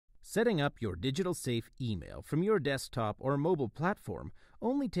Setting up your DigitalSafe email from your desktop or mobile platform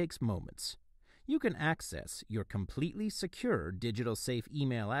only takes moments. You can access your completely secure DigitalSafe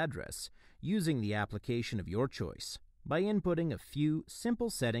email address using the application of your choice by inputting a few simple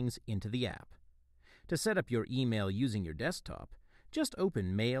settings into the app. To set up your email using your desktop, just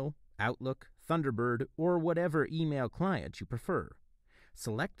open Mail, Outlook, Thunderbird, or whatever email client you prefer.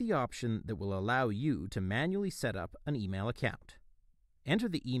 Select the option that will allow you to manually set up an email account. Enter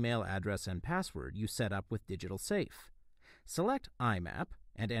the email address and password you set up with DigitalSafe. Select IMAP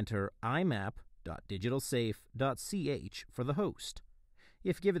and enter imap.digitalsafe.ch for the host.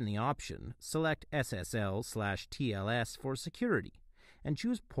 If given the option, select SSL/TLS for security and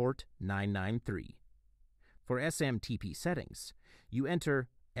choose port 993. For SMTP settings, you enter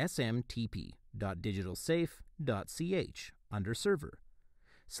smtp.digitalsafe.ch under Server.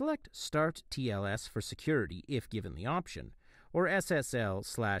 Select Start TLS for security if given the option, or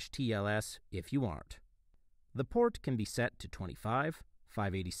SSL/TLS if you aren't. The port can be set to 25,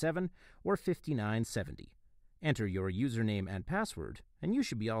 587, or 5970. Enter your username and password, and you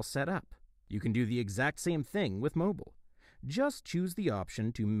should be all set up. You can do the exact same thing with mobile. Just choose the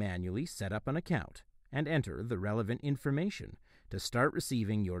option to manually set up an account and enter the relevant information to start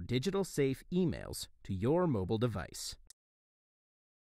receiving your DigitalSafe emails to your mobile device.